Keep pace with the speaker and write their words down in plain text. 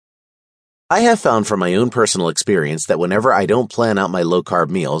I have found from my own personal experience that whenever I don't plan out my low-carb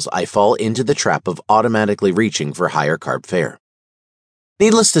meals, I fall into the trap of automatically reaching for higher carb fare.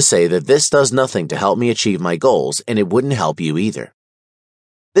 Needless to say that this does nothing to help me achieve my goals, and it wouldn't help you either.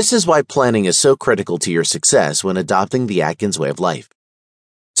 This is why planning is so critical to your success when adopting the Atkins way of life.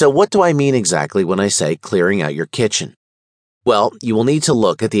 So what do I mean exactly when I say clearing out your kitchen? Well, you will need to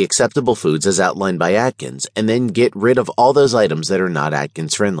look at the acceptable foods as outlined by Atkins and then get rid of all those items that are not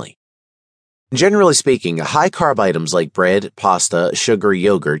Atkins friendly. Generally speaking, high-carb items like bread, pasta, sugary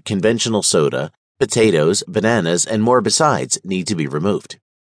yogurt, conventional soda, potatoes, bananas, and more besides need to be removed.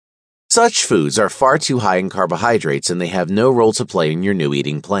 Such foods are far too high in carbohydrates and they have no role to play in your new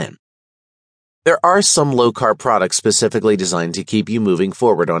eating plan. There are some low-carb products specifically designed to keep you moving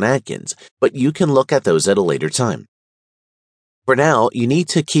forward on Atkins, but you can look at those at a later time. For now, you need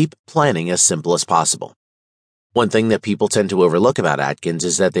to keep planning as simple as possible. One thing that people tend to overlook about Atkins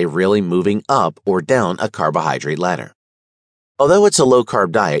is that they're really moving up or down a carbohydrate ladder. Although it's a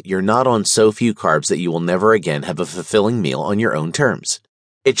low-carb diet, you're not on so few carbs that you will never again have a fulfilling meal on your own terms.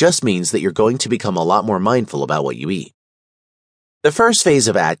 It just means that you're going to become a lot more mindful about what you eat. The first phase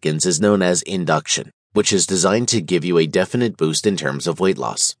of Atkins is known as induction, which is designed to give you a definite boost in terms of weight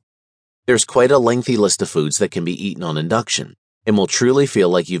loss. There's quite a lengthy list of foods that can be eaten on induction, and will truly feel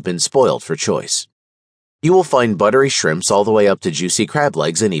like you've been spoiled for choice. You will find buttery shrimps all the way up to juicy crab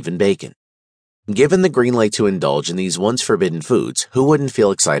legs and even bacon. Given the green light to indulge in these once forbidden foods, who wouldn't feel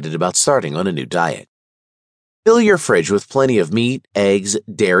excited about starting on a new diet? Fill your fridge with plenty of meat, eggs,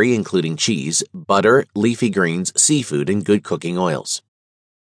 dairy including cheese, butter, leafy greens, seafood, and good cooking oils.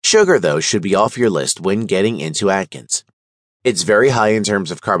 Sugar, though, should be off your list when getting into Atkins. It's very high in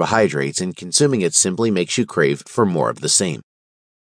terms of carbohydrates, and consuming it simply makes you crave for more of the same.